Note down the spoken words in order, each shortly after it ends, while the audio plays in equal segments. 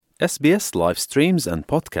SBS live streams and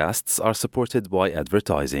podcasts are supported by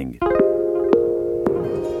advertising.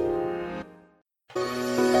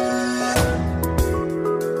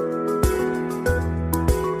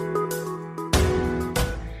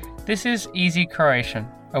 This is Easy Croatian,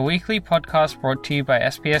 a weekly podcast brought to you by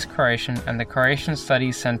SBS Croatian and the Croatian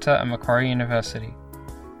Studies Centre at Macquarie University.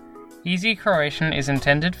 Easy Croatian is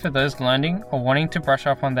intended for those learning or wanting to brush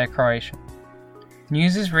up on their Croatian.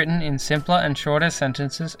 News is written in simpler and shorter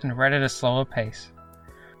sentences and read at a slower pace.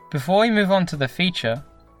 Before we move on to the feature,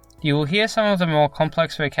 you will hear some of the more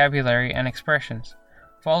complex vocabulary and expressions,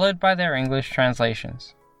 followed by their English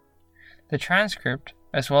translations. The transcript,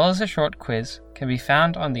 as well as a short quiz, can be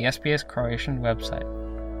found on the SBS Croatian website.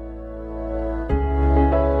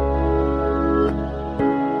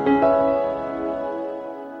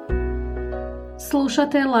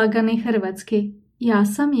 Slušate Lagani hrvatski. Ja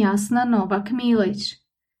sam Jasna Novak-Milić.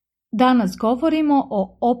 Danas govorimo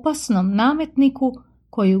o opasnom nametniku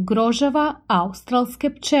koji ugrožava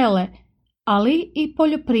australske pčele, ali i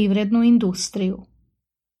poljoprivrednu industriju.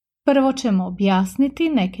 Prvo ćemo objasniti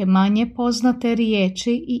neke manje poznate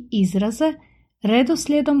riječi i izraze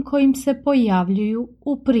redoslijedom kojim se pojavljuju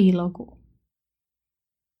u prilogu.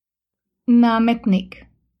 Nametnik.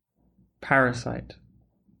 Parasite.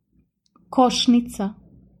 Košnica.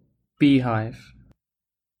 Beehive.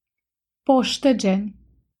 Pošteđen.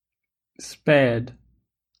 Spared.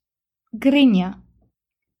 Grinja.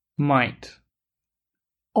 Mite.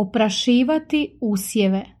 Oprašivati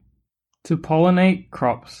usjeve. To pollinate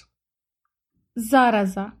crops.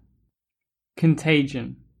 Zaraza.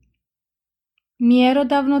 Contagion.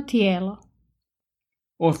 Mjerodavno tijelo.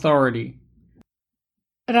 Authority.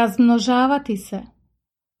 Razmnožavati se.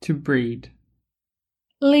 To breed.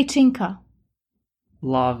 Ličinka.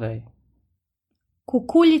 Larvae.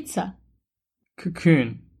 Kukuljica.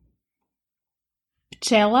 Cocoon.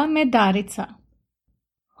 Pčela medarica.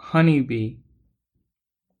 Honeybee.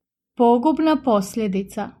 Pogubna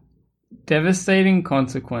posljedica. Devastating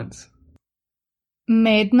consequence.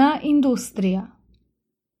 Medna industrija.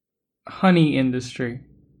 Honey industry.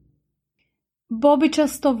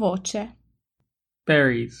 Bobičasto voće.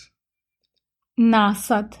 Berries.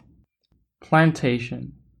 Nasad. Plantation.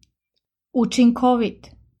 Učinkovit.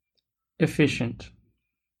 Efficient.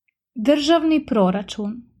 Državni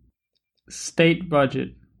proračun. State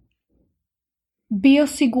budget.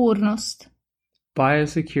 Biosigurnost.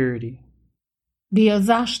 Biosecurity.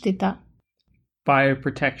 Biozaštita.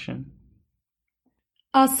 Bioprotection.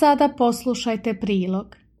 A sada poslušajte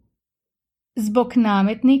prilog. Zbog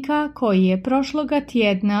nametnika koji je prošloga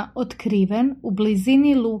tjedna otkriven u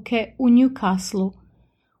blizini luke u Newcastleu,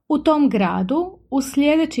 u tom gradu u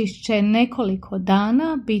sljedećih će nekoliko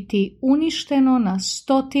dana biti uništeno na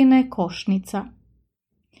stotine košnica.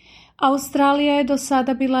 Australija je do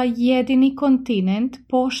sada bila jedini kontinent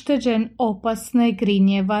pošteđen opasne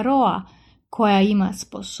grinje varoa, koja ima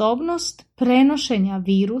sposobnost prenošenja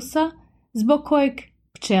virusa zbog kojeg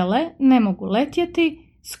pčele ne mogu letjeti,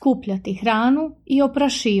 skupljati hranu i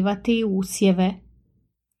oprašivati usjeve.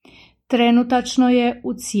 Trenutačno je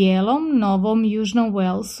u cijelom Novom Južnom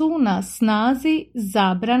Walesu na snazi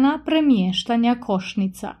zabrana premještanja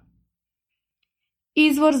košnica.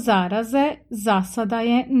 Izvor zaraze za sada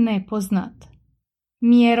je nepoznat.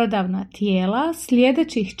 Mjerodavna tijela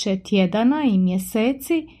sljedećih će tjedana i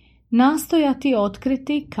mjeseci nastojati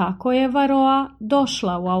otkriti kako je varoa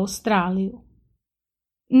došla u Australiju.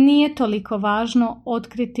 Nije toliko važno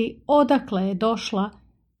otkriti odakle je došla,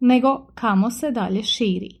 nego kamo se dalje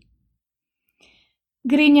širi.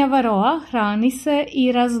 Grinja varoa hrani se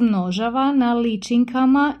i razmnožava na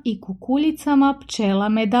ličinkama i kukuljicama pčela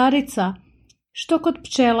medarica, što kod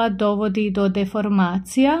pčela dovodi do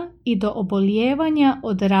deformacija i do obolijevanja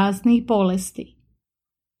od raznih bolesti.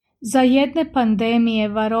 Za jedne pandemije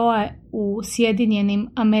varoe u Sjedinjenim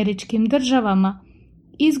Američkim Državama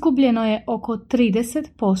izgubljeno je oko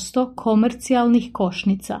 30% komercijalnih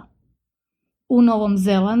košnica. U Novom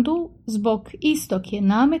Zelandu zbog istog je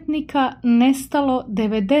nametnika nestalo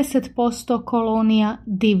 90% kolonija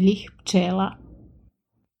divljih pčela.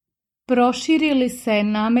 Proširi li se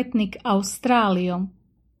nametnik Australijom,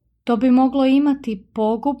 to bi moglo imati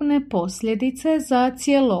pogubne posljedice za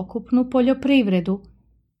cjelokupnu poljoprivredu,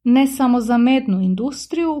 ne samo za mednu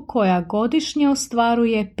industriju koja godišnje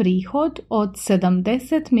ostvaruje prihod od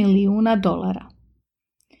 $70 milijuna.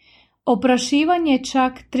 Oprašivanje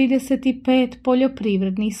čak 35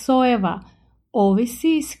 poljoprivrednih sojeva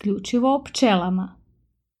ovisi isključivo o pčelama.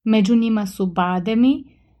 Među njima su bademi,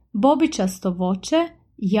 bobičasto voće,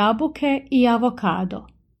 jabuke i avokado.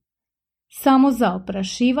 Samo za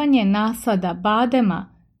oprašivanje nasada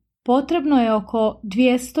badema potrebno je oko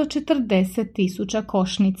 240.000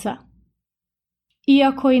 košnica.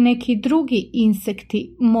 Iako i neki drugi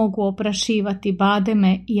insekti mogu oprašivati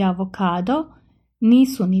bademe i avokado,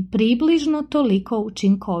 nisu ni približno toliko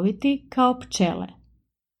učinkoviti kao pčele.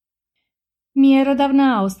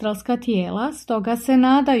 Mjerodavna australska tijela stoga se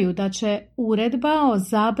nadaju da će uredba o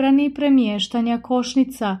zabrani premještanja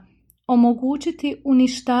košnica omogućiti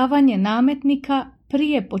uništavanje nametnika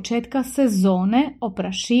prije početka sezone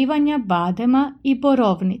oprašivanja badema i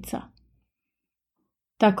borovnica.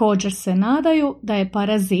 Također se nadaju da je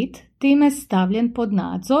parazit time stavljen pod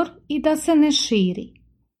nadzor i da se ne širi.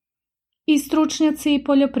 I stručnjaci i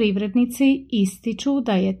poljoprivrednici ističu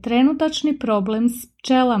da je trenutačni problem s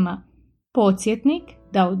pčelama podsjetnik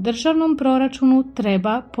da u državnom proračunu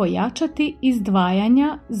treba pojačati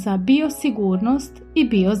izdvajanja za biosigurnost i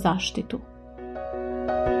biozaštitu.